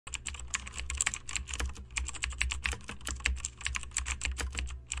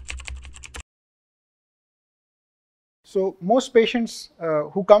So most patients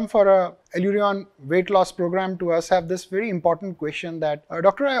who come for a Allurion weight loss program to us have this very important question that,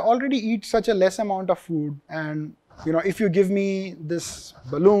 doctor, I already eat such a less amount of food, and if you give me this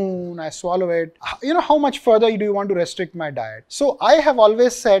balloon, I swallow it, how much further do you want to restrict my diet? So I have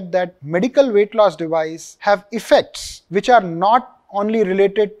always said that medical weight loss devices have effects which are not only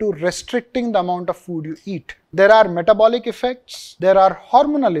related to restricting the amount of food you eat. There are metabolic effects, there are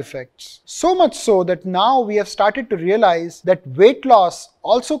hormonal effects. So much so that now we have started to realize that weight loss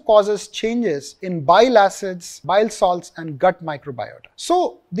also causes changes in bile acids, bile salts, and gut microbiota.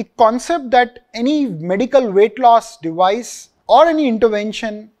 So the concept that any medical weight loss device or any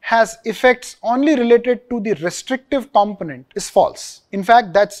intervention has effects only related to the restrictive component is false. In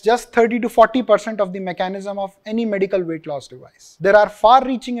fact, that's just 30 to 40% of the mechanism of any medical weight loss device. There are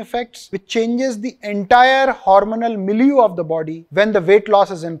far-reaching effects which changes the entire hormonal milieu of the body when the weight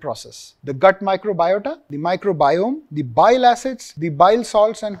loss is in process. The gut microbiota, the microbiome, the bile acids, the bile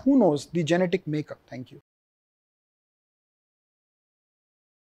salts, and who knows, the genetic makeup. Thank you.